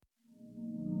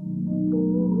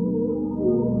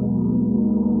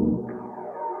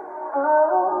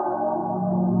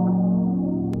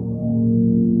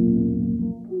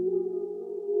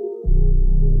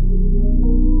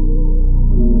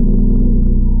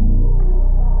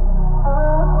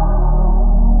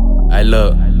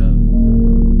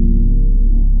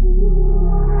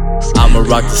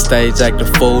rock the stage, act the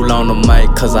fool on the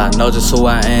mic. Cause I know just who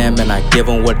I am and I give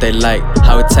them what they like.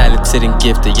 How he talented and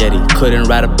gifted, yet he couldn't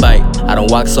ride a bike. I done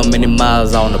walked so many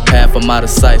miles on the path I'm out of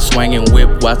sight. Swinging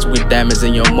whip, watch with damage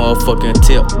in your motherfucking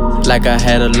tip. Like I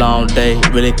had a long day,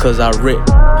 really cause I ripped.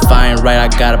 If I ain't right, I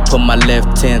gotta put my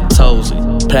left 10 toes.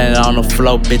 Planet on the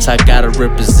floor, bitch, I gotta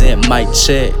represent. Mic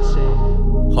check,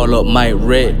 hold up, mic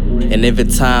red. And every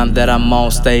time that I'm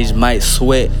on stage, might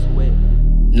sweat.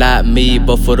 Not me,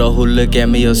 but for the who look at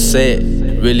me upset.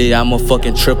 Really, I'm a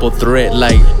fucking triple threat.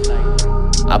 Like,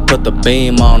 I put the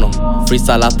beam on them.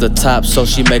 Freestyle off the top, so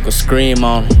she make her scream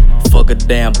on them. Fuck a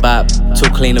damn bop, too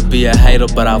clean to be a hater.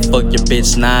 But I'll fuck your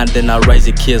bitch 9, then I'll raise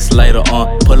your kids later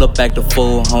on. Pull up back to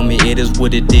full, homie, it is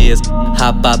what it is.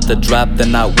 Hop out the drop,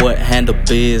 then I what handle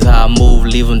biz. How I move,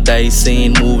 leave them days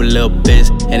seen, move a little bitch.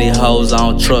 And these hoes I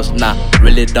don't trust, nah,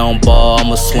 really don't ball.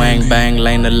 I'ma swang bang,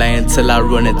 lane to lane till I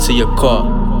run into your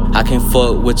car. I can't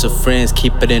fuck with your friends,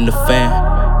 keep it in the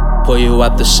fan. Pull you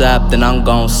out the shop, then I'm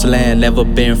gon' slam. Never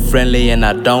been friendly and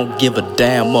I don't give a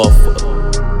damn, motherfucker.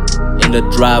 In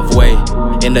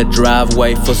the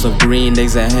driveway for some green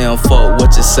eggs and ham. Fuck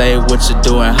what you say, what you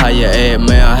doing, how you act,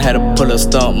 man. I had to pull a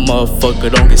stunt,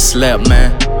 motherfucker, don't get slapped,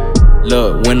 man.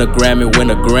 Look, win a Grammy, win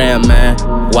a gram, man.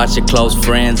 Watch your close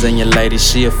friends and your lady,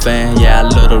 she a fan. Yeah, I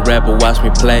love the rapper, watch me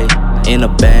play. In a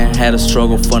band, had a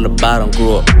struggle from the bottom,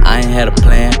 grew up, I ain't had a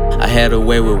plan. I had a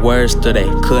way with words till they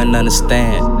couldn't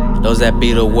understand. Those that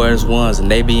be the worst ones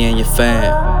and they be in your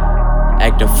fam.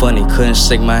 Acting funny, couldn't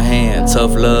shake my hand.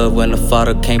 Tough love when the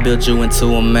father can't build you into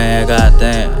a man,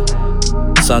 goddamn.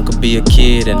 Son could be a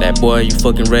kid and that boy you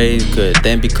fucking raised could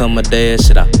then become a dad.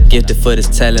 Shit, I'm gifted for this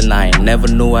talent I ain't never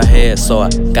knew I had. So I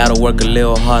gotta work a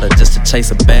little harder just to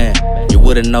chase a band. You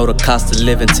wouldn't know the cost of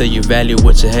living till you value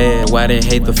what you had. Why they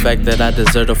hate the fact that I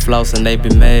deserve the floss and they be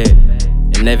mad.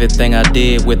 And everything I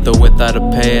did with or without a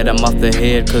pad, I'm off the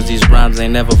head cause these rhymes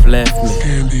ain't never left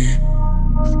me.